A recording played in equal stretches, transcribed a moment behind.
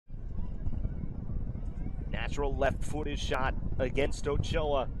Natural left-footed shot against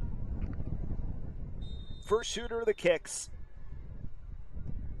Ochoa. First shooter of the Kicks.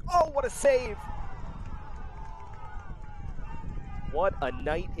 Oh, what a save! What a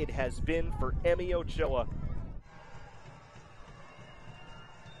night it has been for Emi Ochoa.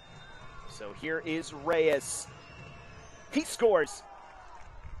 So here is Reyes. He scores.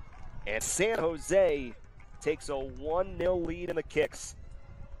 And San Jose takes a 1-0 lead in the Kicks.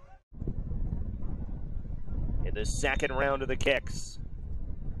 In the second round of the Kicks,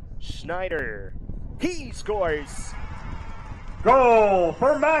 Schneider. He scores. Goal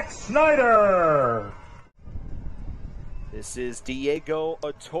for Max Schneider. This is Diego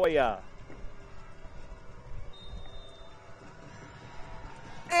Otoya.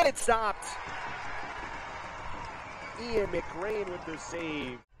 And it stopped. Ian McRae with the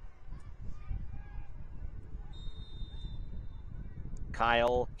save.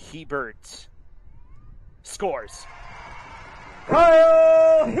 Kyle Hebert scores.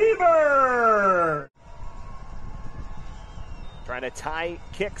 Kyle Hebert! Trying to tie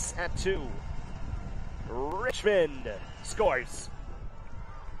Kicks at 2. Richmond scores.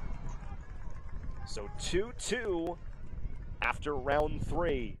 So 2-2 after round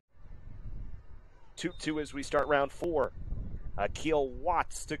 3. 2-2 as we start round 4. Akil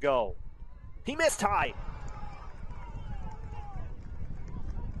Watts to go. He missed high.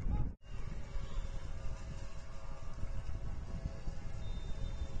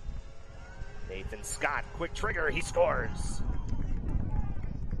 Nathan Scott, quick trigger, he scores.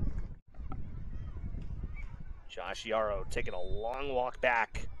 Josh Yarrow taking a long walk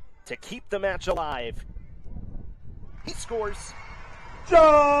back to keep the match alive. He scores.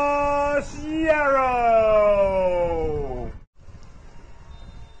 Josh Yarrow!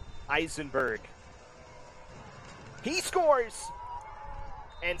 Eisenberg. He scores!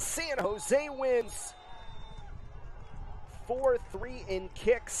 And San Jose wins 4-3 in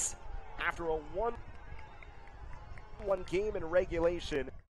Kicks after a 1-1 game in regulation.